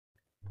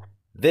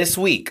This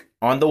week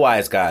on The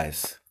Wise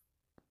Guys.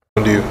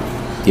 You.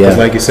 Yeah.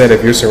 Like you said,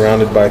 if you're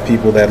surrounded by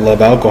people that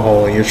love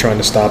alcohol and you're trying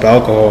to stop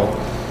alcohol,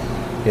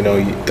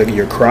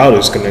 your crowd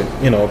is going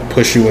to,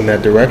 push you in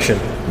that direction.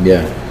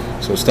 Yeah.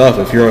 So it's tough.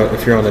 If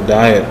you're on a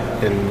diet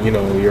and,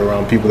 you're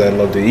around people that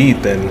love to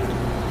eat, then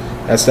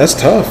that's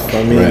tough.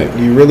 I mean, right.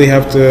 You really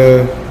have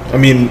to,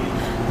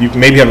 you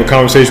maybe have a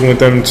conversation with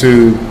them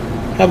to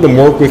have them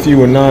work with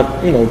you and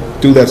not,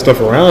 do that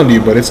stuff around you.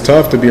 But it's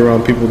tough to be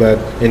around people that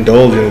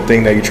indulge in the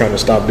thing that you're trying to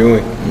stop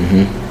doing.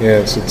 Mm-hmm. Yeah,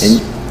 it's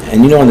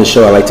and on the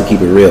show, I like to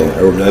keep it real,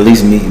 or at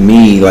least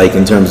me, like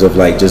in terms of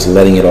like just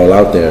letting it all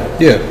out there.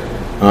 Yeah.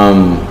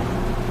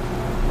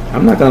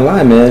 I'm not gonna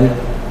lie, man.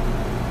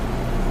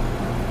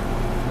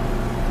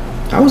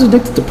 I was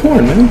addicted to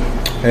porn, man.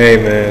 Hey,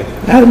 man.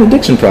 I had an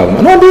addiction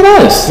problem. I'm being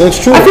honest.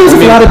 That's true. I feel as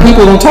if a lot of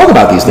people don't talk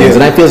about these things,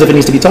 and I feel as if it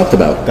needs to be talked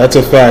about. That's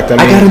a fact. I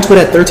got into it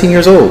at 13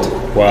 years old.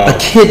 Wow. A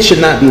kid should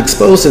not be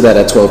exposed to that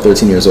at 12,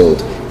 13 years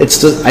old. It's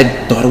just, I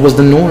thought it was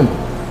the norm.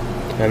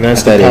 And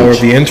that's the power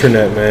of the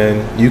internet,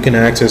 man. You can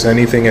access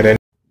anything at any.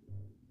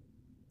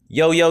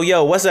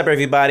 Yo, what's up,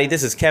 everybody?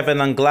 This is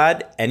Kevin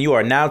Anglad, and you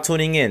are now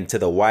tuning in to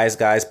the Wise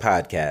Guys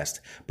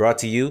podcast, brought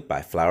to you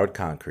by Flowered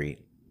Concrete.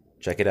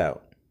 Check it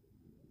out.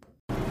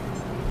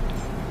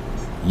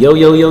 Yo,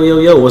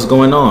 what's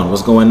going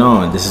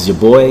on? This is your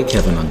boy,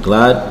 Kevin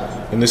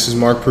Anglad. And this is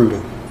Mark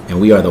Pruden. And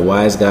we are the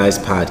Wise Guys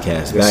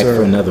podcast, back sir.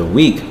 For another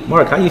week.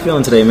 Mark, how you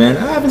feeling today, man?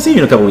 I haven't seen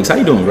you in a couple weeks. How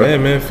you doing, bro? Yeah,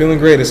 man, feeling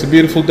great. It's a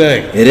beautiful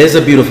day. It is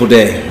a beautiful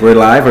day. We're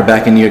live. We're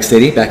back in New York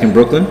City, back in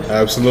Brooklyn.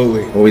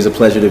 Absolutely. Always a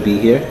pleasure to be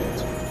here.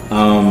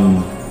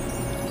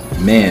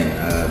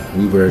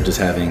 We were just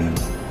having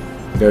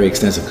very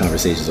extensive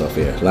conversations off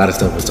here. A lot of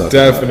stuff was talking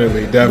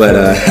Definitely. But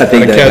I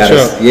think that got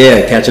us.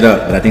 Yeah, catch it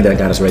up. But I think that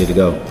got us ready to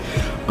go.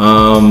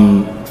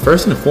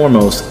 First and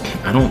foremost,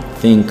 I don't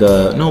think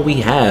we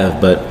have,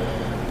 but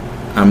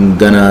I'm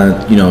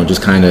gonna,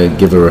 just kind of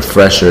give a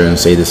refresher and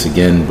say this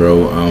again,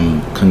 bro.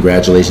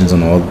 Congratulations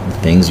on all the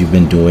things you've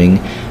been doing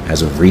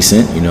as of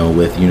recent,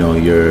 with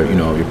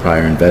your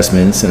prior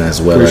investments, and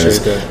as well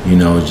Appreciate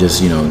as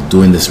just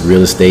doing this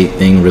real estate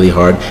thing really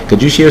hard.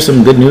 Could you share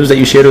some good news that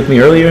you shared with me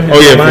earlier? Oh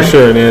yeah, for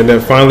sure, man.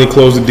 That finally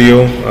closed the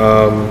deal.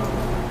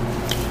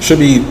 Should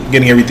be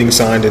getting everything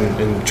signed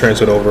and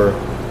transferred over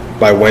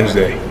by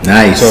Wednesday.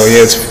 Nice. So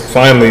yeah, it's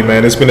finally,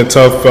 man. It's been a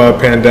tough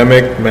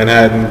pandemic.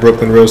 Manhattan,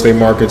 Brooklyn real estate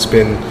market's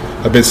been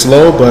a bit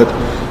slow, but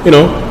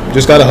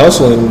just gotta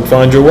hustle and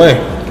find your way.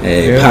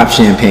 Hey, pop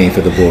champagne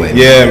for the boy.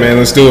 Yeah, man.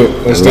 Let's do it.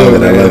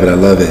 I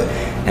love it.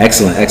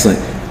 Excellent.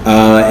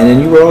 And then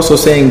you were also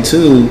saying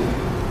too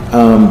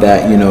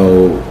that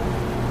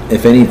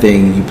if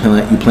anything, you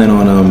plan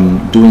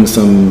on doing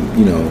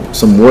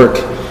some work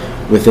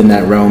within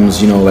that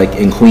realms, like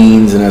in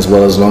Queens and as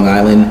well as Long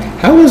Island.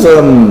 How is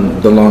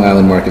the Long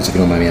Island markets, if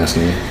you don't mind me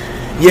asking you?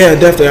 Yeah,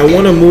 definitely. I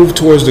want to move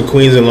towards the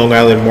Queens and Long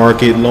Island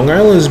market. Long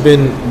Island's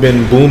been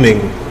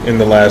booming in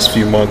the last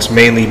few months,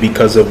 mainly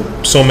because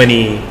of so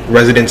many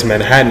residents in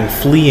Manhattan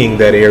fleeing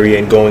that area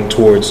and going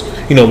towards,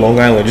 Long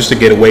Island, just to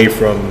get away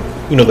from,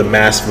 the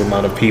massive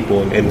amount of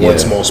people in one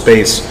small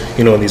space,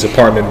 in these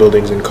apartment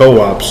buildings and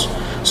co-ops.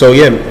 So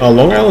yeah,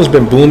 Long Island's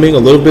been booming, a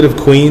little bit of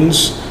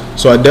Queens.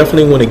 So I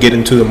definitely want to get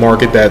into the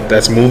market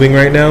that's moving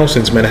right now,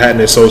 since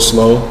Manhattan is so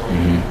slow.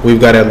 Mm-hmm. We've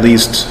got at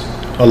least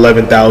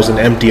 11,000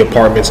 empty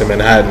apartments in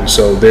Manhattan,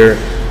 so there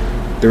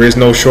is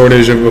no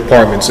shortage of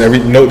apartments.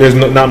 There's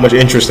not much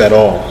interest at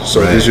all.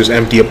 So There's just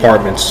empty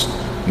apartments.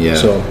 Yeah.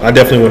 So I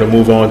definitely want to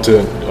move on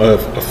to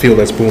a field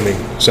that's booming,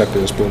 sector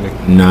that's booming.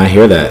 No, I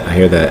hear that,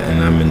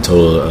 and I'm in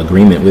total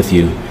agreement with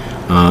you.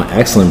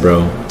 Excellent,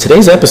 bro.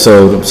 Today's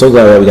episode, I'm so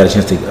glad that we got a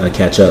chance to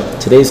catch up.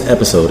 Today's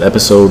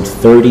episode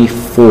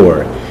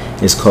 34,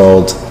 is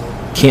called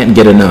 "Can't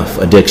Get Enough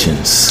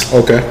Addictions."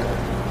 Okay.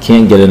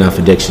 Can't get enough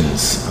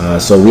addictions.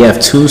 So we have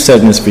two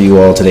segments for you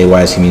all today,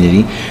 Wise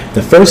Community.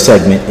 The first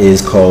segment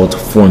is called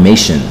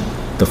Formation,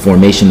 the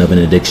formation of an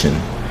addiction.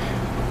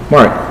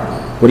 Mark,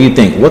 what do you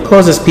think? What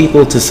causes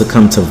people to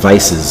succumb to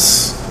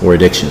vices or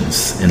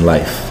addictions in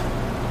life?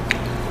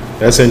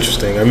 That's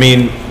interesting. I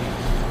mean,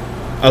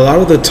 a lot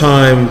of the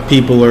time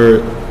people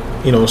are,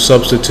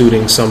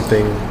 substituting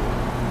something.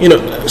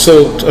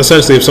 So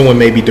essentially, if someone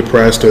may be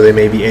depressed or they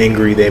may be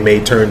angry, they may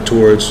turn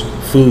towards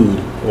food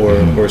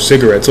or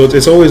cigarettes. So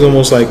it's always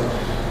almost like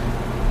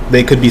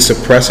they could be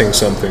suppressing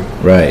something.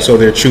 Right. So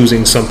they're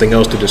choosing something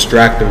else to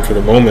distract them for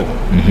the moment.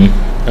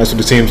 Mm-hmm. That's what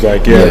it seems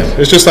like. Yeah.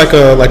 It's just like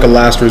a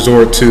last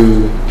resort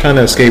to kind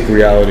of escape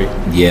reality.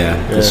 Yeah,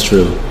 that's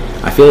true.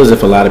 I feel as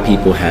if a lot of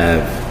people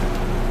have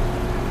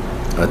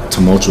a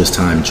tumultuous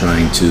time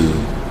trying to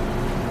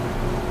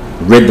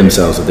rid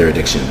themselves of their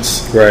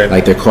addictions. Right.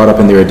 Like they're caught up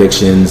in their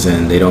addictions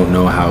and they don't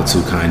know how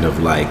to kind of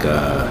like,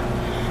 how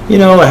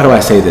do I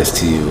say this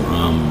to you?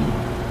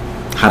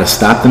 How to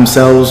stop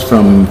themselves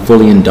from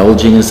fully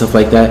indulging and stuff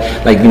like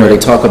that. Like, they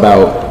talk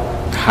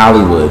about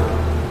Hollywood,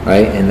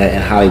 right? And that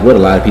in Hollywood, a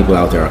lot of people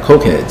out there are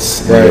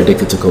cokeheads. And they're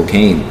addicted to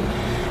cocaine.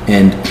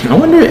 And I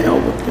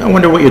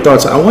wonder what your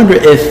thoughts are. I wonder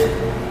if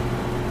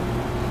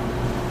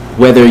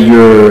whether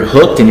you're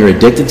hooked and you're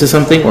addicted to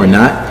something or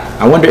not,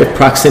 I wonder if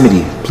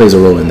proximity plays a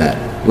role in that.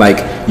 Like,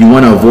 you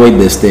want to avoid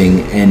this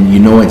thing and you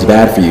know it's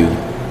bad for you,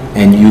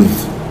 and you've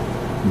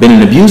been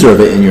an abuser of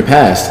it in your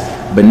past,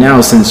 but now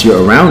since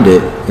you're around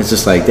it, it's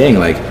just like, dang,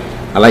 like,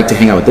 I like to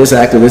hang out with this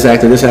actor,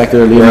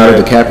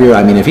 Leonardo DiCaprio.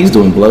 I mean, if he's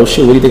doing blow,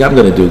 shit, what do you think I'm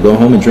going to do? Go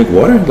home and drink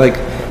water? Like,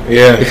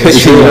 yeah, it's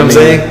you true. know what I'm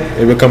saying?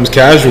 It becomes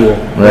casual.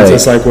 Right.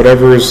 It's like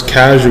whatever is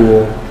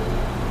casual,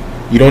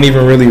 you don't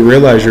even really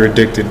realize you're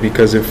addicted,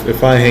 because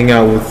if I hang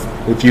out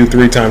with you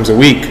 3 times a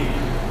week,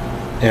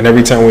 and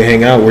every time we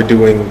hang out we're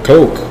doing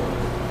coke,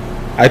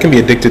 I can be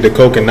addicted to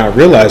coke and not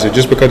realize it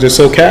just because it's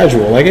so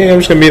casual. Like, hey, I'm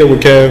just gonna meet up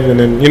with Kev, and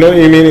then, you know what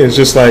I mean? It's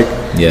just like,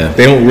 yeah,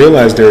 they don't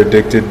realize they're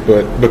addicted,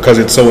 but because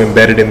it's so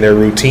embedded in their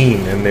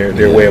routine and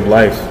their way of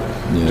life.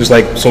 Yeah. Just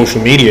like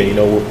social media, you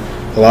know,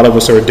 a lot of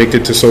us are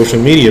addicted to social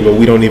media, but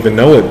we don't even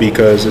know it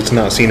because it's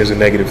not seen as a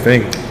negative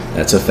thing.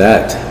 That's a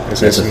fact.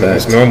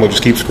 It's normal.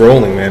 Just keep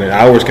scrolling, man, and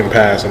hours can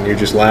pass, and you're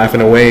just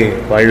laughing away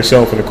by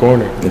yourself in the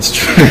corner. It's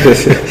true.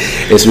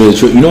 It's really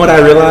true. You know what I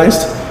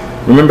realized?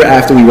 Remember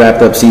after we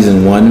wrapped up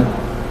season 1,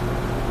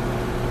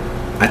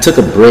 I took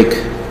a break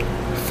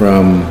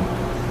from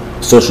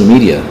social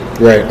media.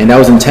 Right. And that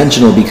was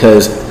intentional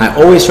because I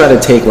always try to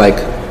take like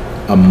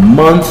a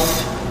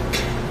month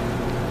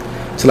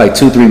to like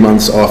 2-3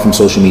 months off from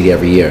social media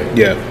every year.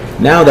 Yeah.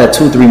 Now that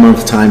 2-3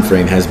 month time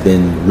frame has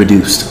been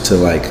reduced to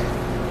like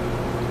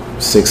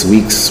 6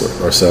 weeks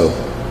or so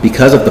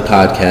because of the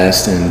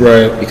podcast and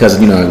because,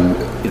 you know,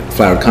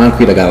 Flowered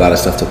Concrete, I got a lot of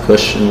stuff to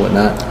push and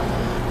whatnot.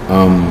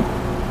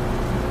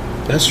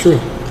 That's true.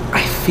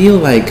 I feel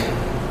like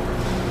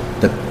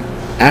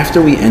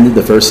after we ended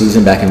the first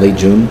season back in late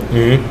June,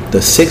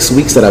 the 6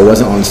 weeks that I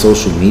wasn't on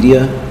social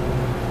media,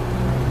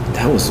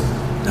 that was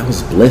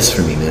bliss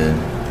for me, man.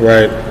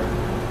 Right.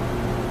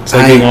 It's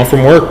like being off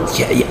from work.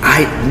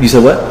 Yeah, you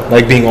said what?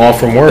 Like being off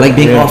from work. Like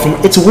being off from,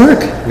 it's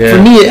work. Yeah.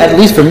 For me, at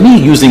least for me,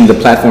 using the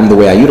platform the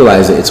way I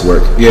utilize it, it's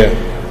work. Yeah.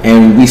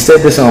 And we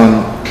said this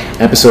on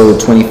episode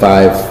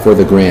 25 for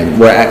the Gram,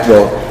 where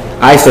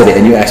I said it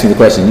and you asked me the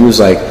question. You was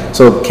like,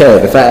 so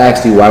Kev, if I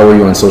asked you why were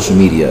you on social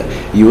media,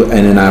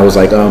 and then I was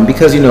like,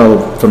 because, you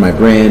know, for my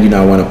brand, you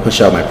know, I want to push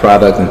out my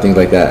product and things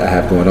like that I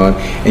have going on.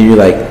 And you're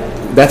like,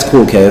 that's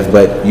cool, Kev,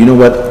 but you know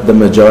what the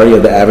majority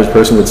of the average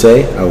person would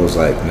say? I was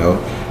like,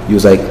 no. He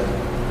was like,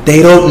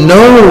 they don't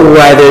know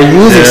why they're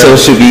using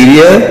social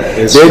media.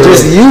 They're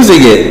just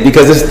using it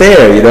because it's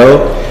there, you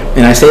know?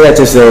 And I say that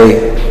to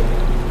say,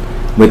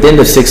 within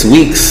the 6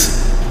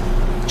 weeks,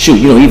 shoot,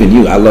 you know, even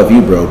you, I love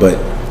you, bro, but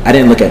I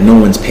didn't look at no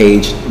one's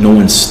page, no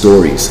one's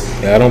stories.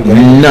 Yeah, I don't blame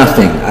you.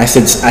 Nothing. I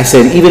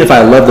said, even if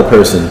I love the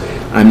person,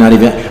 I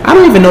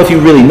don't even know if you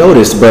really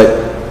noticed, but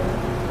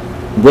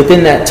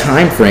within that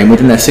time frame,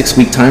 within that 6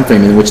 week time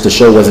frame in which the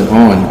show wasn't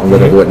on or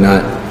whatever,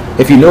 whatnot,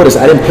 if you notice,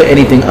 I didn't put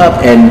anything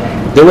up, and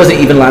there wasn't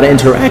even a lot of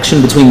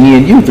interaction between me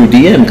and you through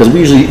DM, because we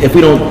usually, if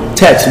we don't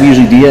text, we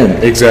usually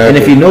DM. Exactly. And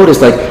if you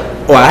notice, like,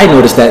 I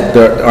noticed that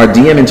our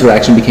DM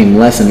interaction became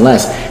less and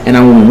less, and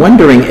I'm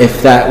wondering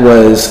if that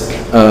was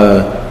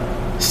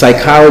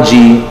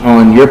psychology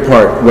on your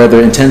part,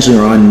 whether intentionally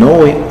or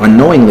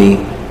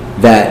unknowingly,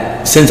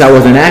 that since I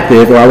wasn't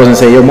active, or I wasn't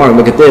saying, yo, Mark,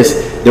 look at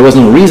this, there was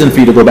no reason for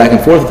you to go back and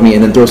forth with me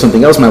and then throw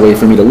something else my way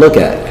for me to look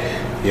at.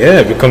 Yeah,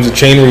 it becomes a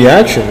chain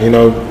reaction, you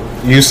know.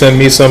 You send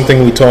me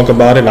something, we talk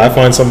about it, I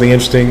find something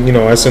interesting, you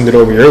know, I send it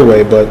over your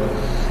way, but,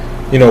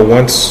 you know,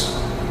 once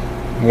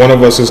one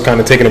of us is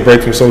kind of taking a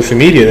break from social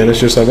media, then it's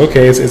just like,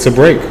 okay, it's a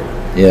break.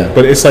 Yeah.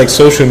 But it's like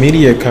social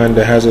media kind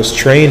of has us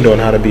trained on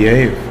how to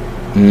behave.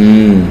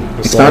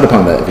 Expound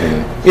upon that.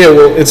 Yeah,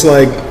 well, it's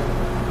like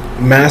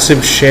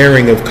massive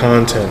sharing of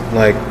content.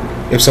 Like,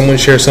 if someone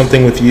shares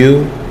something with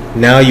you,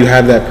 now you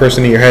have that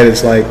person in your head,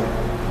 it's like,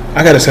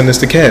 I gotta send this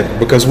to Kev,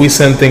 because we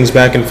send things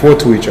back and forth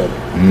to each other.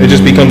 It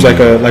just becomes like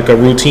a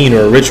routine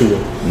or a ritual.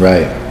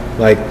 Right.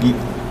 Like,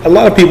 a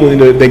lot of people,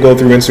 they go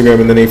through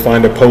Instagram and then they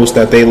find a post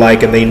that they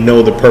like and they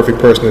know the perfect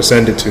person to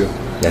send it to.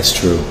 That's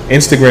true.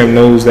 Instagram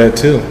knows that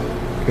too.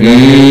 You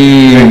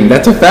know?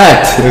 That's a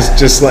fact.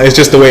 It's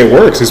just the way it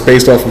works. It's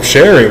based off of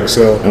sharing.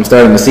 So I'm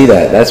starting to see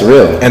that. That's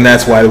real. And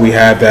that's why we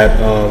have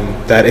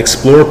that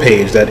explore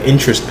page, that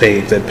interest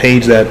page, that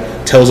page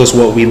that tells us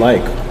what we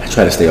like. I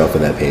try to stay off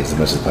of that page as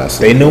much as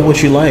possible. They know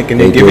what you like, and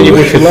they're giving you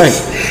what you like.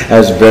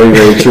 That's very,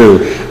 very true.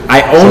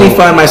 I only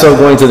find myself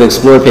going to the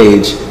explore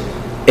page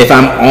if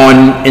I'm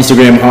on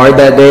Instagram hard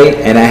that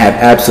day and I have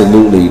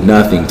absolutely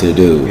nothing to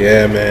do.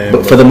 Yeah, man.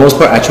 But for the most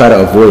part, I try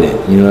to avoid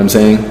it. You know what I'm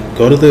saying?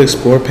 Go to the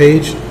explore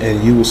page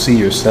and you will see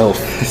yourself.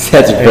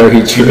 That's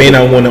very true. You may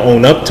not want to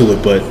own up to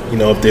it, but you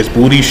know, if there's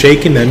booty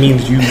shaking, that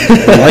means you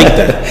like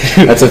that.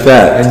 That's a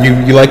fact.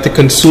 And you like to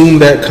consume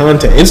that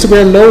content.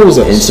 Instagram knows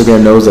us.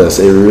 Instagram knows us.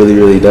 It really,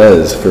 really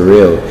does, for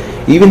real.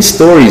 Even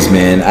stories,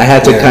 man. I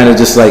had to kind of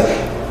just like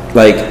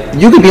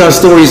you could be on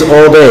stories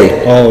all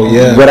day. Oh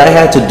yeah. What I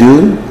had to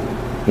do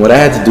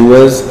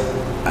was,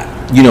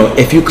 you know,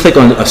 if you click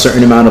on a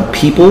certain amount of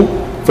people,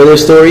 for their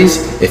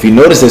stories. If you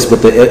notice this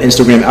with the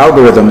Instagram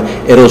algorithm,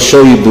 it'll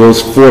show you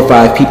those 4 or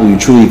 5 people you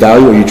truly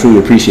value or you truly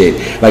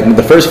appreciate. Like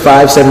the first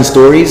 5-7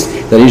 stories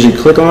that I usually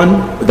click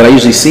on, that I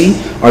usually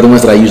see, are the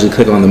ones that I usually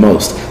click on the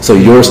most. So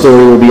your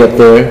story will be up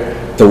there.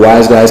 The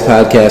Wise Guys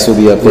podcast will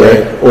be up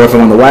there. Right. Or if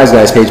I'm on the Wise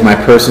Guys page, my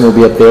person will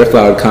be up there.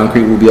 Flowered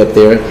Concrete will be up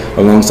there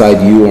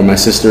alongside you or my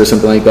sister or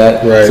something like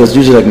that. Right. So it's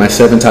usually like my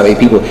 7 top 8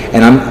 people.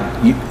 And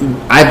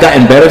I've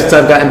gotten better since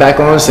I've gotten back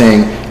on,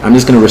 saying I'm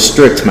just going to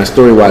restrict my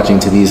story watching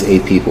to these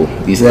 8 people,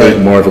 these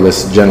 8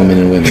 marvelous gentlemen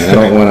and women. I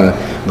don't want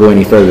to go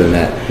any further than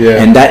that.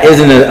 Yeah. And that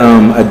isn't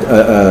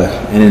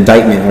an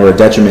indictment or a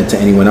detriment to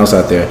anyone else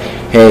out there.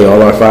 Hey,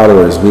 all our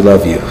followers, we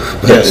love you.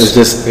 But it's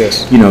just,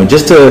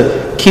 just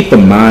to keep the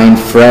mind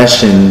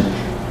fresh and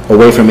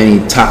away from any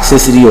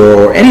toxicity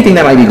or anything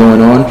that might be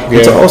going on,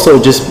 and to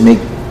also just make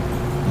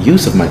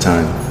use of my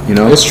time,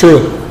 It's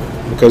true,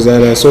 because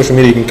that social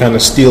media can kind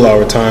of steal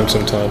our time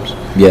sometimes.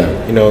 Yeah.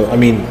 I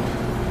mean,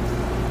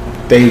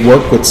 they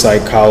work with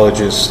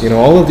psychologists,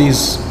 all of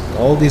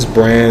these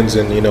brands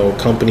and,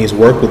 companies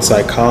work with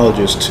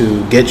psychologists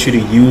to get you to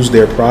use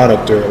their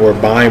product or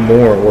buy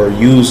more or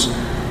use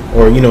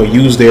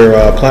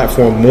their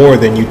platform more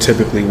than you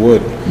typically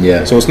would.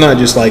 Yeah. So it's not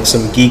just like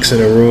some geeks in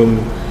a room,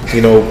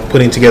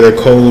 putting together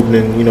code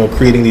and,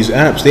 creating these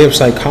apps. They have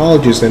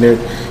psychologists and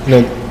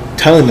they're,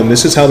 telling them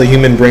this is how the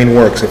human brain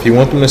works. If you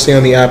want them to stay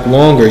on the app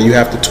longer, you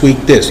have to tweak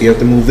this. You have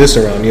to move this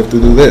around. You have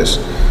to do this.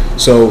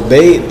 So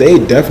they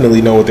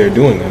definitely know what they're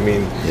doing. I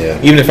mean,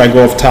 even if I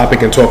go off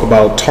topic and talk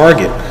about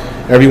Target,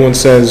 everyone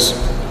says,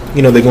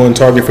 they go in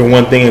Target for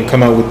one thing and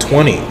come out with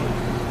 20.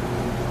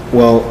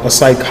 Well, a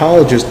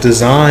psychologist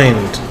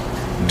designed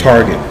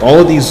Target. All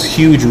of these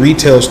huge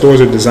retail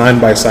stores are designed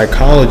by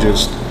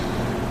psychologists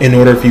in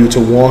order for you to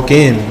walk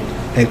in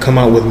and come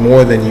out with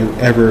more than you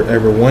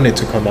ever wanted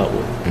to come out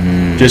with.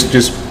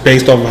 Just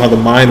based off of how the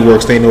mind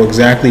works, they know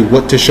exactly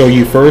what to show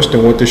you first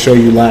and what to show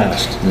you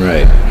last.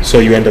 Right. So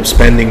you end up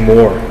spending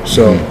more.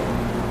 So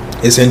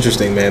it's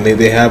interesting, man.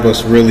 They have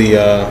us really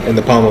in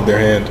the palm of their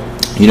hand.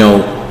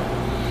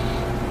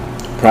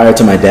 Prior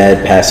to my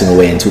dad passing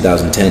away in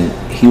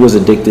 2010, he was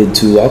addicted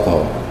to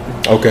alcohol.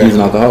 Okay. He's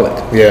an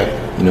alcoholic. Yeah.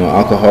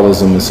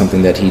 Alcoholism is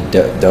something that he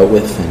dealt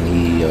with and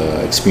he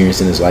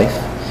experienced in his life.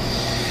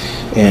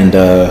 And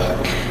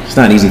it's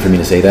not easy for me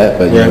to say that,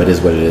 but it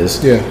is what it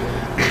is. Yeah.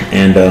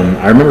 And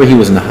I remember he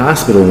was in the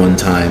hospital one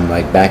time,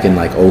 like back in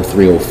like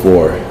 03,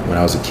 04, when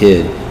I was a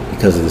kid,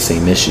 because of the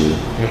same issue.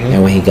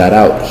 And when he got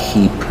out,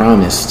 he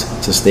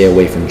promised to stay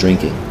away from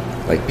drinking,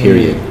 like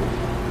period.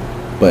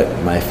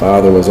 But my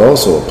father was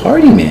also a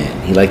party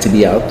man. He liked to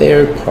be out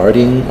there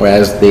partying, or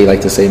as they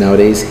like to say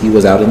nowadays, he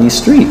was out in these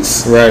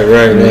streets. Right.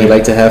 He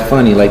liked to have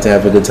fun. He liked to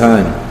have a good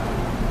time.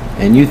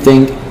 And you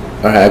think,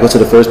 all right, I go to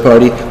the first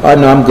party. Oh,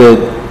 no, I'm good.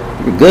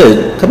 You're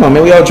good? Come on,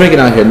 man. We all drinking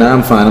out here. Nah,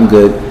 I'm fine. I'm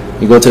good.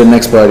 You go to the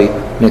next party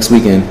next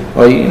weekend.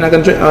 Oh, you're not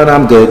going to drink? Oh, no,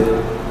 I'm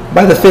good.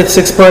 By the 5th,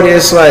 6th party,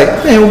 it's like,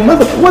 man, what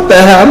the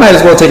hell? I might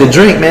as well take a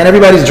drink, man.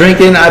 Everybody's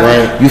drinking.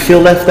 You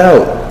feel left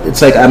out.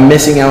 It's like I'm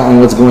missing out on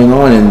what's going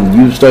on, and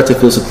you start to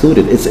feel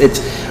secluded. It's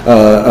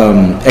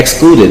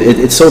excluded.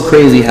 It's so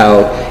crazy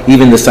how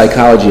even the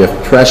psychology of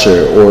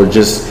pressure, or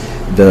just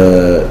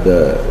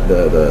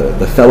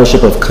the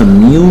fellowship of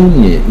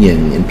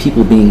communion and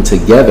people being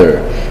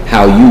together,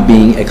 how you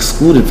being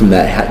excluded from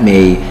that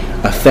may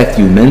affect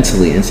you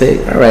mentally, and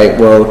say, all right,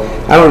 well,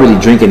 I don't really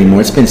drink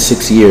anymore. It's been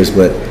 6 years,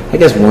 but I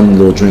guess one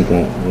little drink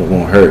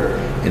won't hurt.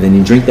 And then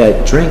you drink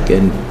that drink,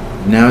 and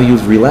now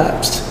you've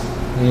relapsed.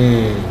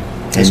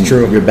 That's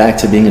true. You're back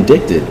to being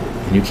addicted,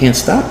 and you can't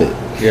stop it.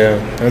 Yeah,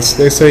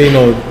 they say,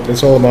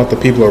 it's all about the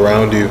people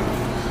around you.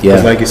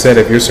 Yeah. Like you said,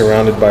 if you're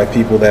surrounded by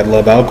people that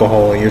love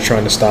alcohol and you're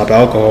trying to stop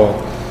alcohol,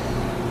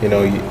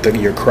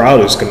 your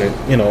crowd is gonna,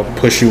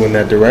 push you in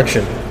that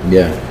direction.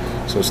 Yeah.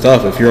 So it's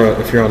tough. If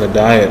you're on a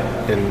diet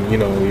and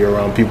you're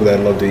around people that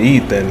love to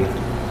eat, then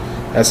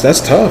that's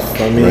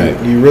tough. I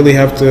mean, you really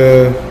have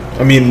to.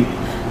 I mean,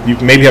 you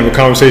maybe have a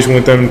conversation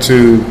with them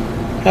to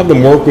have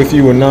them work with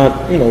you and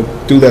not,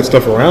 do that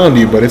stuff around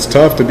you. But it's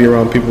tough to be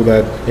around people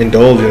that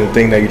indulge in the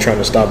thing that you're trying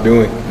to stop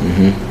doing.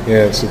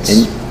 Yeah, it's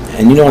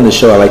and on the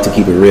show, I like to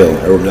keep it real,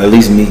 or at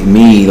least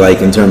me,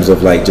 like in terms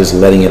of like just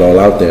letting it all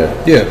out there.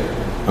 Yeah.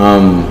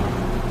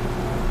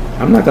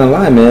 I'm not gonna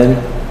lie, man.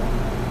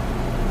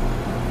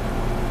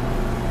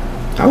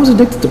 I was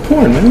addicted to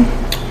porn, man.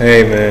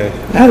 Hey, man.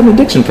 I had an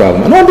addiction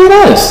problem. I'm being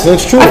honest.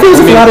 That's true. I feel as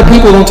if a lot of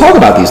people don't talk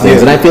about these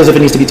things, and I feel as if it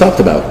needs to be talked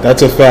about.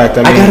 That's a fact.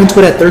 I got into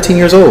it at 13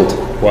 years old.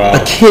 Wow.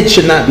 A kid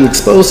should not be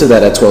exposed to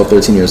that at 12,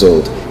 13 years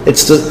old.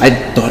 It's just, I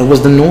thought it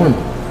was the norm.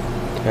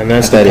 And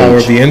that's the power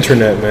of the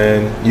internet,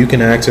 man. You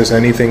can access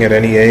anything at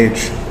any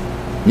age.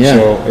 Yeah.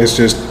 So it's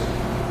just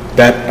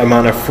that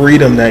amount of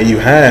freedom that you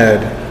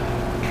had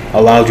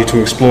allowed you to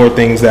explore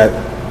things that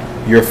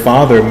your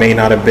father may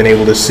not have been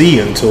able to see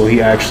until he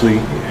actually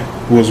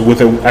was with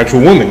an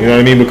actual woman. You know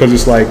what I mean? Because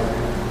it's like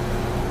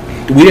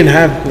we didn't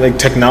have like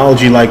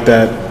technology like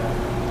that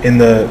in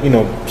the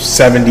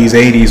 70s,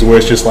 80s, where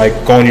it's just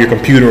like go on your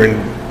computer and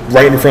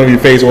right in front of your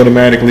face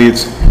automatically.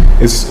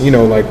 It's, you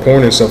know, like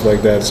porn and stuff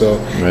like that. So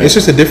Right. it's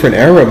just a different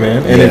era,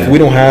 man. And if we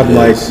don't have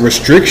like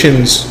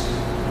restrictions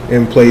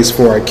in place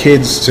for our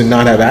kids to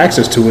not have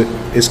access to it,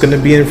 it's going to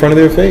be in front of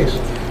their face.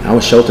 I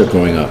was sheltered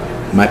growing up.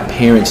 My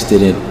parents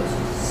didn't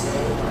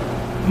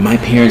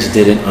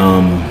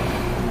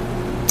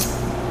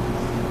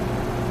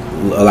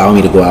allow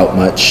me to go out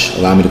much,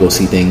 allow me to go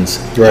see things.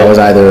 Right. I was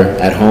either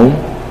at home,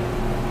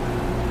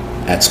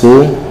 at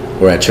school,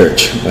 or at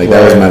church. Like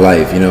that was my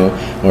life, you know.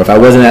 Or if I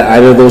wasn't at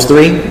either of those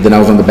three, then I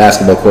was on the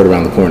basketball court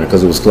around the corner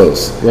because it was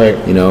close. Right.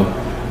 You know,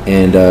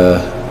 and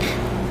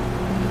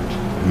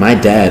my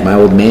dad, my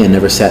old man,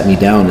 never sat me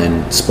down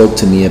and spoke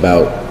to me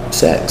about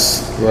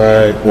sex,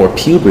 Right. or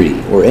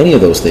puberty, or any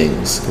of those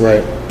things.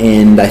 Right.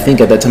 And I think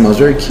at that time I was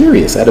very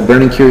curious. I had a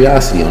burning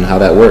curiosity on how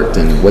that worked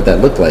and what that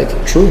looked like.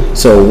 True.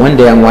 So one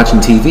day I'm watching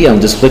TV, I'm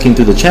just flicking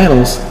through the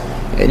channels,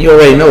 and you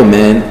already know,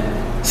 man,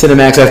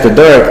 Cinemax After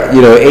Dark,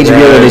 you know, HBO,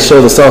 Right. and they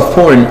show the soft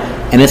porn,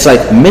 and it's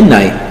like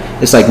midnight.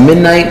 It's like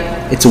midnight,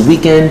 it's a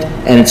weekend,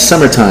 and it's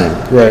summertime.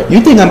 Right. You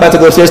think I'm about to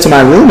go upstairs to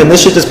my room and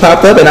this shit just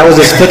popped up and I was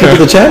just flicking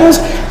through the channels?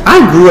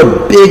 I grew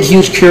a big,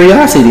 huge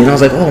curiosity, and I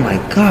was like, oh my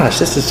gosh,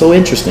 this is so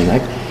interesting.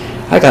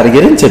 I got to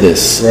get into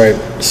this. Right.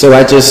 So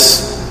I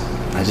just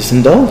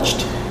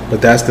indulged.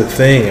 But that's the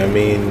thing. I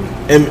mean,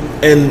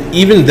 and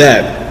even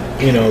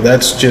that, you know,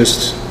 that's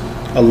just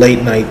a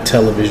late night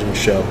television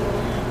show.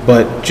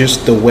 But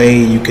just the way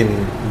you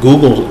can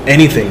Google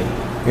anything,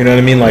 you know what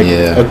I mean? Like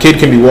a kid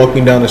can be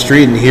walking down the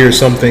street and hear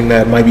something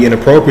that might be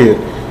inappropriate.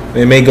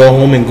 They may go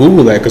home and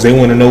Google that because they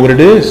want to know what it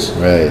is.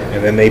 Right.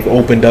 And then they've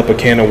opened up a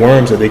can of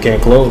worms that they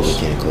can't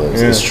close. You can't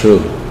close. Yeah. It's true.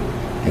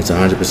 It's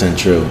 100%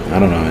 true. I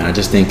don't know, man. I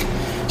just think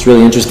it's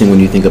really interesting when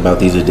you think about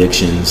these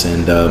addictions,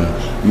 and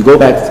you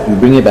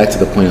bring it back to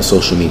the point of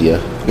social media.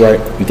 Right.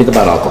 You think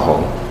about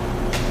alcohol,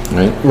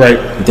 right? Right.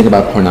 You think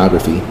about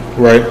pornography,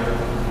 Right.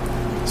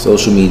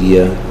 social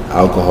media,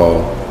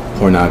 alcohol,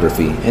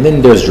 pornography, and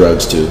then there's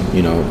drugs too.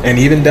 You know. And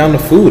even down to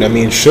food. I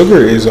mean,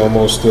 sugar is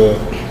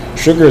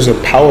a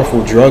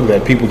powerful drug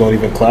that people don't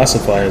even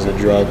classify as a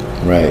drug.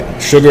 Right.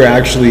 Sugar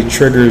actually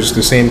triggers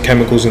the same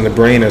chemicals in the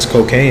brain as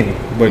cocaine,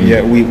 but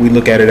yet we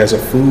look at it as a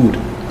food.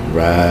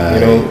 Right. You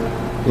know,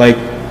 like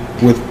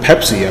with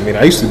Pepsi. I mean,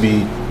 I used to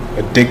be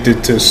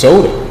addicted to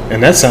soda,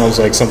 and that sounds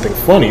like something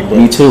funny, but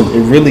Me too.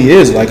 it really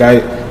is. Like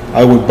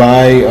I would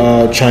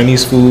buy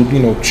Chinese food, you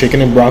know,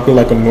 chicken and broccoli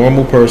like a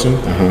normal person,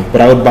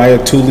 but I would buy a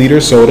 2-liter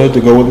soda to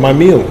go with my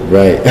meal.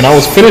 Right. And I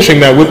was finishing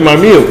that with my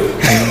meal.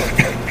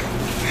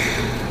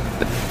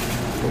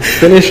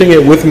 Finishing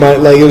it with my,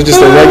 like, it was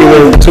just a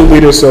regular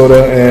 2-liter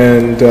soda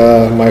and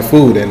my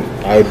food, and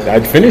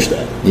I'd finish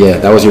that. Yeah,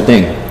 that was your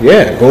thing.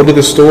 Yeah, go to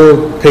the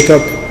store, pick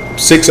up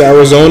 6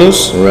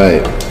 Arizonas,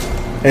 Right.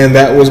 and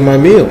that was my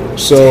meal.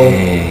 So,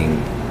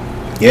 Dang.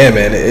 yeah,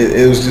 man,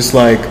 it was just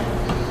like,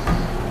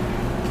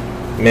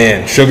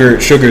 man, sugar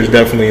is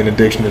definitely an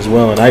addiction as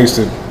well. And I used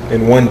to,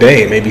 in one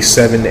day, maybe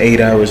 7 to 8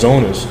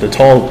 Arizonas, the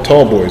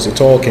tall boys, the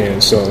tall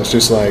cans. So it's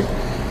just like,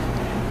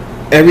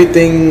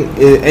 anything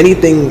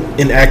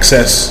in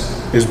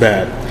excess is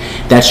bad.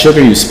 That sugar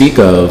you speak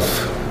of,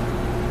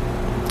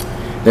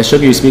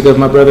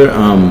 my brother,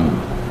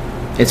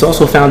 it's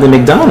also found in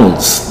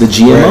McDonald's, the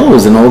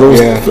GMOs and all those.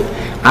 Yeah.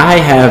 I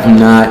have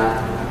not,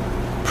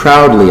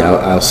 proudly,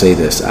 I'll say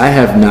this, I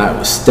have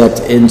not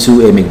stepped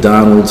into a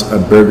McDonald's, a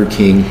Burger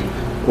King,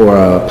 or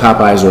a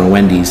Popeyes or a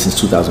Wendy's since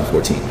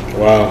 2014.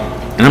 Wow.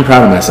 And I'm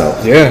proud of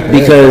myself. Yeah.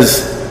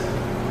 Because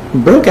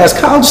broke ass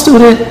college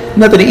student,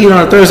 nothing to eat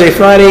on a Thursday,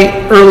 Friday,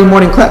 early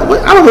morning class.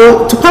 I don't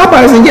go to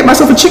Popeyes and get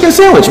myself a chicken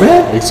sandwich,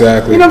 man.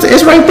 Exactly. You know what I'm saying?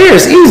 It's right there.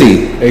 It's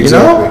easy.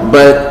 Exactly. You know?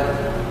 But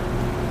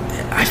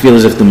I feel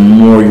as if the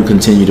more you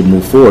continue to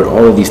move forward,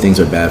 all of these things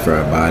are bad for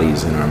our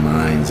bodies and our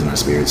minds and our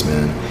spirits,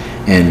 man.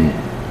 And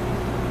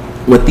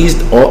what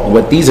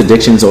these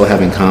addictions all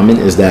have in common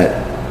is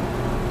that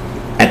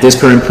at this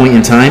current point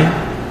in time,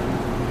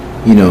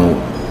 you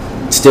know,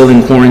 still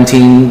in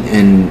quarantine,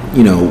 and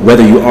you know,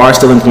 whether you are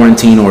still in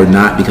quarantine or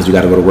not because you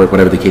got to go to work,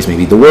 whatever the case may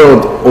be, the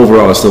world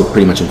overall is still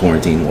pretty much in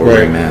quarantine or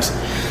wearing masks.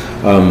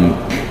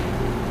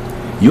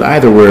 You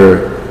either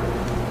were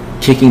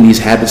kicking these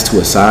habits to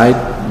a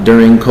side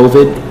during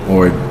COVID,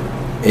 or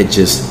it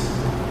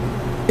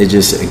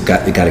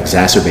got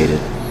exacerbated.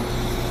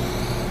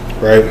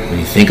 Right. When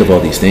you think of all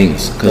these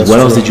things, because That's what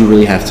else true. did you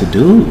really have to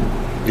do?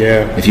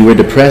 Yeah. If you were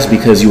depressed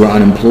because you were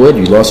unemployed,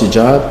 you lost your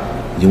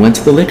job, you went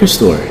to the liquor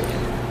store.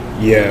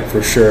 Yeah,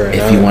 for sure. And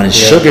If you wanted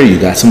sugar, you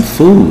got some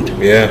food.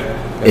 Yeah.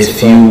 That's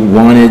If you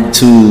wanted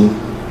to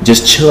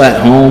just chill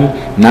at home,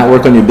 not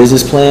work on your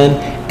business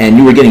plan, and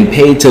you were getting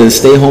paid to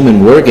stay home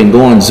and work and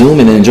go on Zoom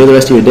and enjoy the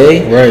rest of your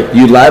day, Right.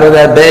 you lied on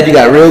that bed, you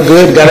got real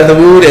good, got in the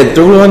mood, and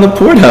threw it on the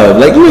Pornhub.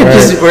 Like, you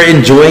just were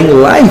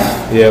enjoying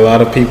life. Yeah, a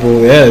lot of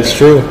people, yeah, it's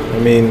true. I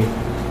mean,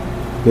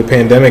 the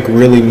pandemic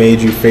really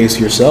made you face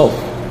yourself.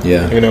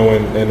 Yeah. You know,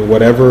 and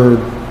whatever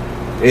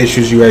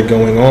issues you had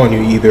going on,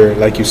 you either,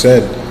 like you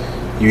said,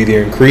 you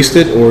either increased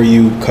it or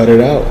you cut it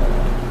out.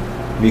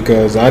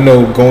 Because I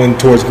know going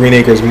towards Green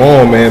Acres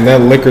Mall, man,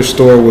 that liquor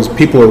store was,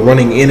 people were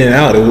running in and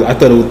out. I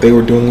thought they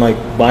were doing like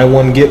buy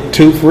one get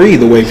two free.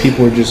 The way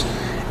people were just,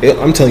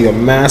 I'm telling you, a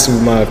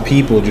massive amount of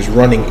people just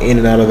running in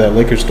and out of that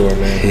liquor store,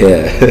 man.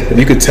 Yeah.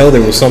 You could tell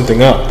there was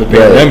something up. The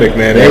pandemic,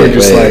 man. They were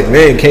just like,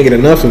 man, can't get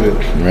enough of it.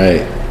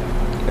 Right.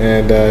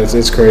 And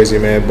it's crazy,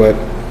 man. But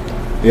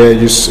yeah,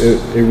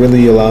 it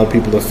really allowed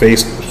people to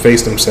face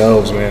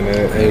themselves, man.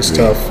 It was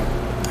tough.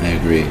 I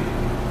agree.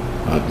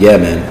 Yeah,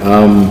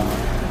 man.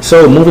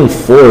 So moving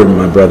forward,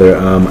 my brother,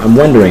 I'm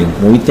wondering,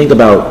 when we think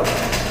about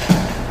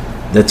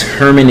the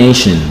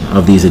termination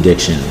of these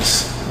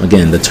addictions,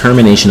 again, the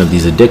termination of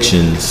these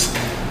addictions,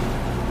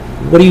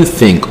 what do you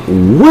think?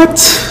 What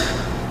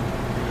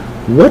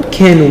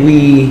can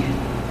we,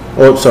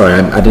 oh, sorry,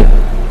 I didn't,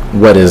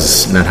 what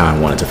is not how I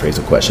wanted to phrase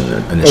the question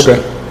initially.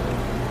 Okay.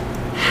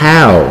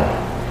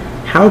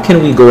 How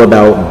can we go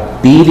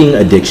about beating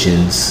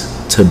addictions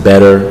to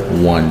better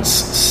one's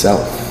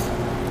self?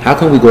 How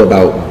can we go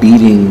about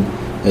beating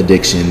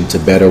addiction to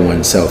better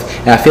oneself?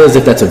 And I feel as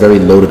if that's a very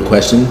loaded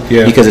question,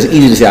 because it's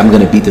easy to say, I'm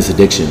going to beat this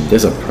addiction.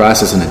 There's a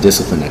process and a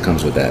discipline that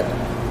comes with that.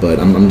 But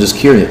I'm just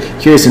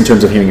curious in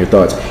terms of hearing your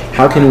thoughts.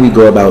 How can we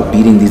go about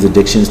beating these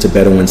addictions to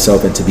better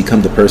oneself and to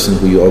become the person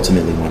who you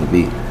ultimately want to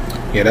be?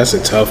 Yeah, that's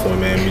a tough one,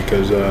 man,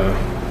 because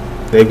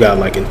they've got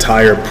like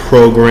entire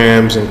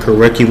programs and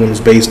curriculums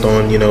based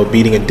on,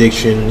 beating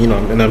addiction,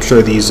 and I'm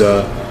sure these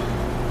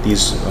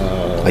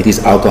like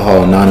these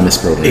Alcohol Anonymous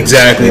programs.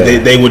 Exactly. Yeah.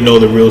 They would know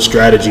the real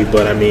strategy,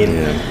 but I mean,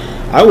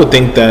 I would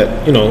think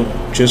that,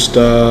 just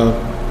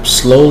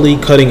slowly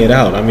cutting it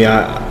out. I mean,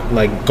 I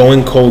like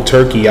going cold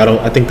turkey.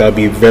 I think that would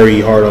be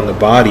very hard on the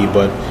body,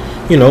 but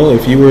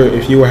if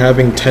you were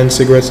having 10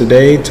 cigarettes a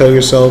day, tell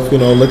yourself,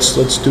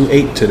 let's do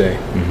 8 today.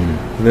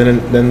 Mm-hmm.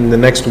 And then the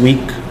next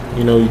week,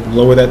 you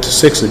lower that to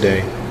 6 a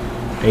day.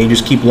 And you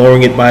just keep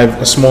lowering it by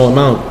a small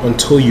amount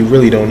until you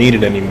really don't need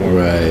it anymore.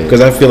 Right.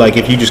 Because I feel like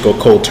if you just go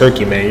cold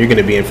turkey, man, you're going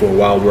to be in for a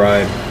wild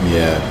ride.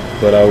 Yeah.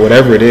 But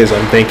whatever it is,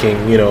 I'm thinking,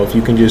 if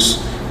you can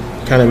just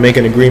kind of make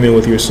an agreement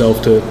with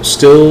yourself to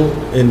still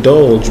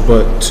indulge,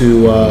 but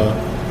to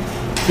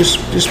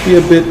just be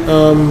a bit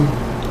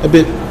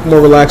more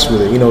relaxed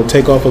with it.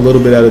 Take off a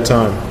little bit at a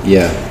time.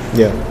 Yeah.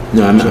 Yeah.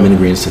 No, I'm in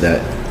agreement to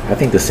that. I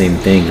think the same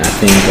thing. I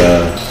think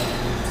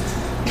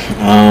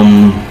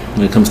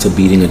when it comes to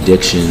beating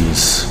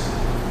addictions,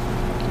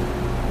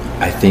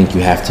 I think you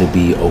have to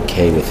be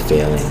okay with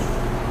failing.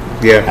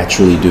 Yeah. I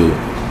truly do.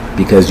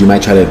 Because you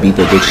might try to beat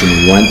the addiction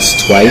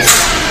once,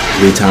 twice,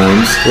 3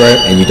 times, right,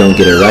 and you don't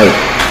get it right.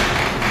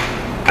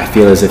 I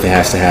feel as if it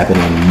has to happen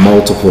on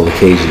multiple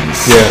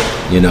occasions.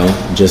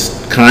 Yeah.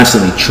 Just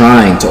constantly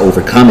trying to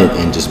overcome it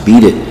and just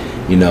beat it,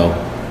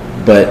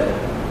 But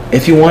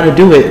if you want to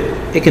do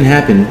it, it can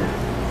happen.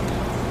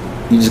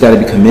 You just got to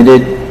be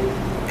committed,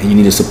 and you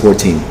need a support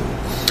team.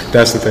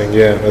 That's the thing,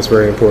 yeah, that's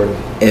very important.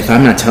 If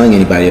I'm not telling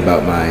anybody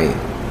about my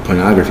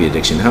pornography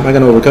addiction, how am I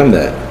going to overcome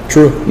that?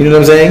 True. You know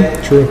what I'm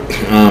saying? True.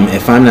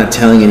 If I'm not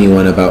telling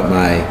anyone about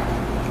my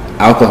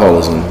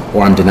alcoholism,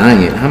 or I'm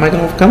denying it, how am I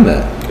going to overcome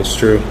that? It's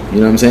true. You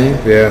know what I'm saying?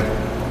 Yeah.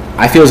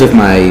 I feel as if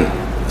my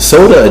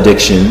soda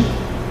addiction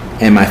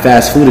and my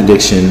fast food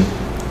addiction,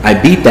 I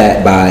beat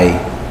that by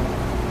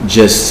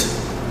just,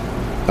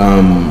 I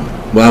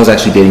was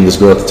actually dating this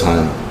girl at the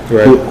time,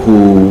 right,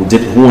 who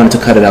wanted to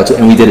cut it out too,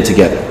 and we did it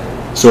together.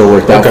 So it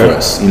worked out for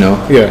us,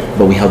 Yeah.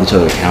 But we held each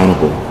other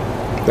accountable.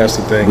 That's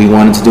the thing. We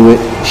wanted to do it.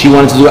 She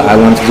wanted to do it. I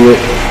wanted to do it.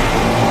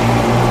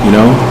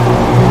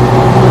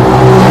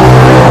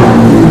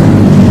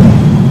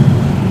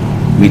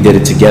 We did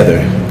it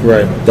together.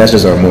 Right. That's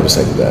just our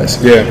motorcycle, guys.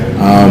 Yeah.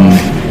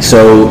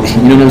 So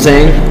you know what I'm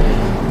saying?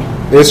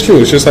 It's true.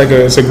 It's just like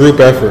it's a group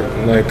effort.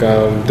 Like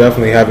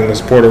definitely having the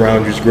support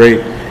around you is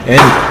great,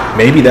 and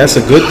maybe that's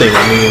a good thing.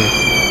 I mean,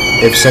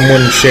 if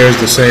someone shares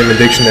the same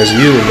addiction as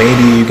you,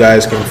 maybe you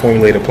guys can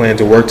formulate a plan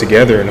to work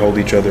together and hold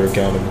each other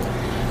accountable.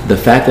 The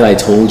fact that I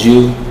told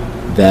you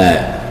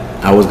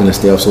that I was going to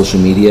stay off social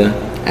media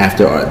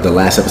after the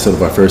last episode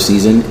of our first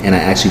season, and I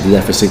actually did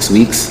that for 6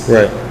 weeks.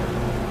 Right.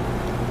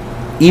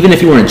 Even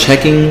if you weren't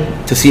checking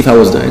to see if I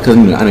was done, because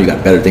I know you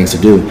got better things to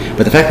do,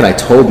 but the fact that I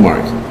told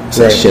Mark, I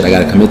said, right, shit, I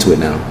got to commit to it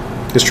now.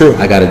 It's true.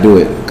 I got to do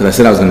it because I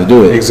said I was going to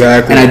do it.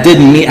 Exactly. And I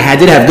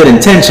did have good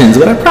intentions,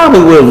 but I probably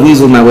would have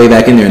weaseled my way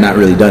back in there and not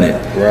really done it.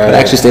 Right. But I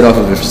actually stayed off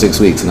of it for 6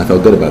 weeks, and I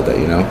felt good about that.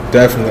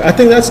 Definitely. I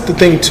think that's the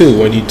thing too.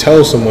 When you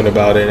tell someone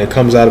about it and it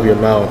comes out of your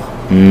mouth,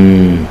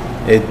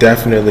 it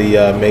definitely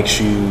makes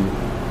you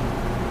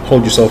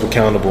hold yourself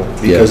accountable.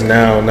 Because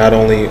now, not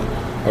only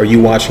are you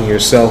watching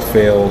yourself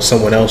fail,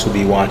 someone else will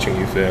be watching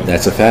you fail.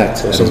 That's a fact.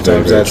 So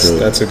sometimes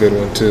that's a good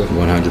one too.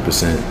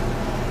 100%.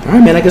 All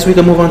right, man. I guess we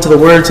can move on to the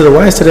word to the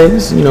wise today.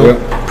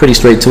 Pretty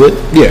straight to it.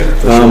 Yeah.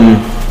 For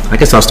sure. I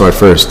guess I'll start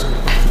first.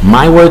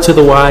 My word to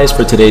the wise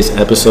for today's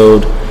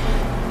episode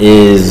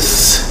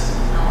is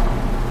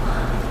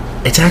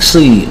it's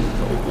actually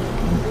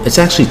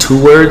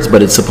 2 words,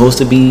 but it's supposed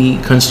to be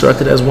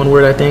constructed as 1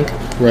 word, I think.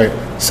 Right.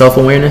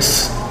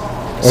 Self-awareness.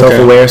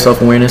 Okay.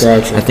 Self-awareness.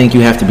 Gotcha. I think you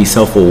have to be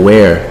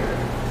self-aware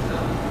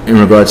in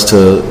regards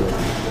to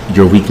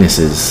your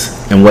weaknesses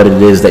and what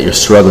it is that you're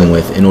struggling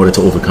with in order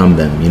to overcome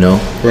them, you know?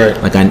 Right.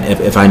 Like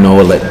if I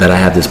know that I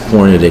have this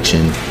porn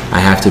addiction, I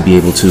have to be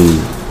able to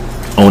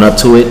own up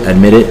to it,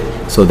 admit it,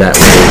 so that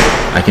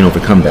way I can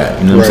overcome that.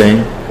 You know what I'm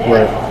saying?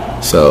 Right.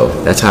 So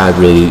that's how I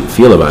really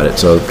feel about it.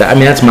 So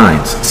that's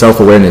mine,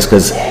 self-awareness,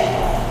 because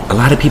a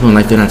lot of people in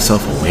life, they're not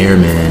self-aware,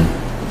 man.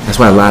 That's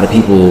why a lot of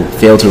people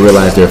fail to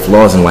realize their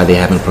flaws and why they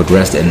haven't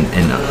progressed and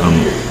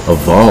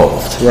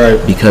evolved. Right.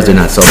 Because they're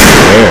not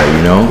self-aware,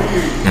 you know?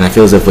 And I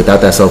feel as if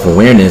without that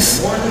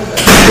self-awareness,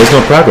 there's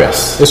no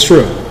progress. It's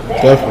true.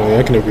 Definitely.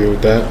 I can agree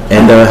with that.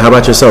 And how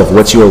about yourself?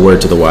 What's your word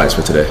to the wise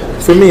for today?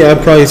 For me,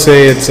 I'd probably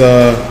say it's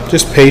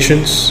just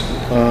patience.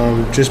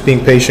 Just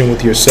being patient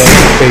with yourself,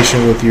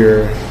 patient with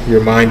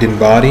your mind and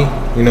body,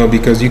 you know,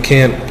 because you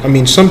can't, I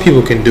mean, some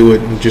people can do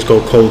it and just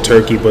go cold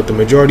turkey, but the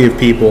majority of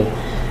people,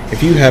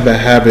 if you have a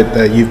habit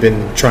that you've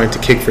been trying to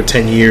kick for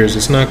 10 years,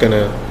 it's not going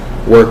to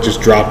work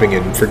just dropping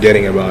it and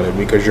forgetting about it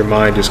because your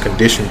mind is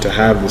conditioned to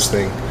have this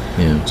thing.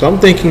 Yeah. So I'm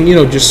thinking, you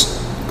know,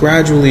 just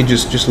gradually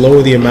just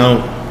lower the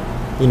amount,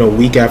 you know,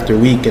 week after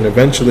week, and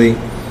eventually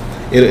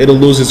it'll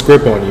lose its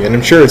grip on you. And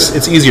I'm sure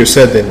it's easier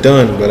said than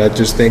done, but I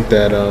just think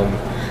that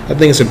I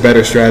think it's a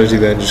better strategy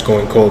than just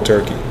going cold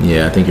turkey.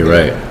 Yeah, I think you're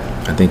right.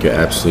 I think you're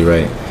absolutely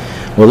right.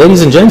 Well,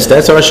 ladies and gents,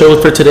 that's our show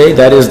for today.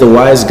 That is The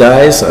Wise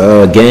Guys.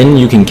 Again,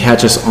 you can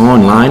catch us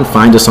online,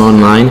 find us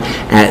online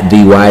at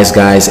The Wise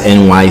Guys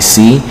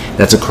NYC.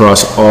 That's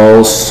across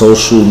all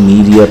social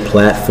media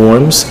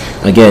platforms.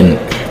 Again,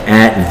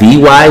 at The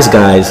Wise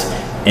Guys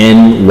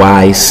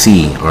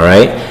NYC. All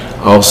right.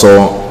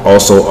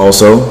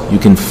 Also, you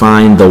can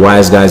find The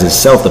Wise Guys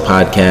itself, the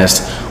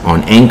podcast,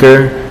 on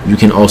Anchor. You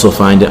can also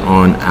find it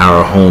on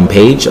our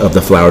homepage of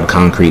the Flowered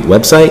Concrete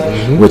website,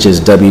 which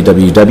is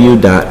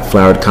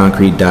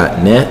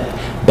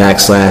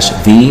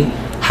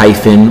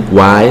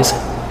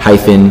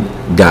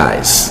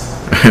www.floweredconcrete.net/the-wise-guys.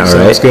 All Sounds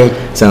right. good.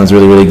 Sounds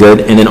really, really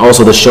good. And then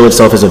also the show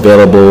itself is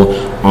available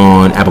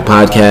on Apple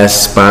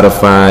Podcasts,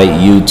 Spotify,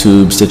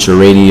 YouTube, Stitcher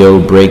Radio,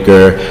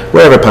 Breaker,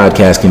 wherever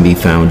podcasts can be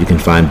found. You can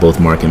find both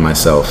Mark and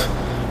myself.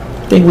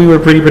 I think we were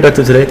pretty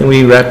productive today. I think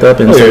we wrapped up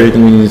and said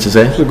everything we needed to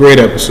say. It's a great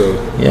episode.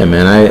 Yeah,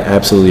 man, I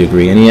absolutely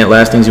agree. Any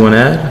last things you want to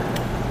add?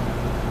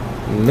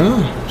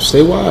 No,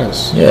 stay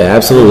wise. Yeah,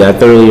 absolutely. I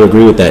thoroughly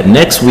agree with that.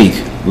 Next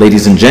week,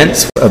 ladies and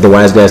gents of the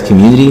Wise Guys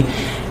community,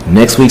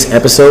 next week's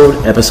episode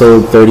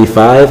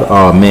 35.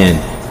 Oh, man,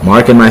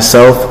 Mark and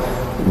myself,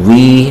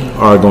 we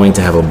are going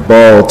to have a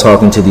ball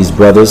talking to these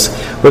brothers.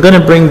 We're going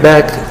to bring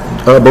back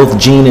both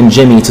Gene and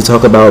Jimmy to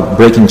talk about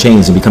breaking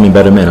chains and becoming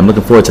better men. I'm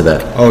looking forward to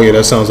that. Oh, yeah,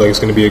 that sounds like it's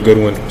going to be a good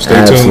one. Stay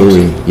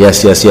Absolutely. tuned.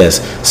 Yes.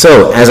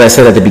 So, as I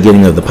said at the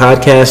beginning of the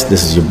podcast,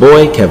 this is your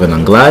boy, Kevin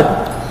Anglad.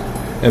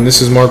 And this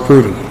is Mark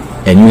Pruden.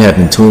 And you have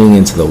been tuning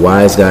into the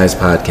Wise Guys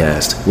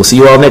podcast. We'll see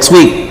you all next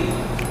week.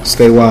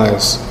 Stay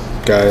wise,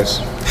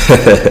 guys.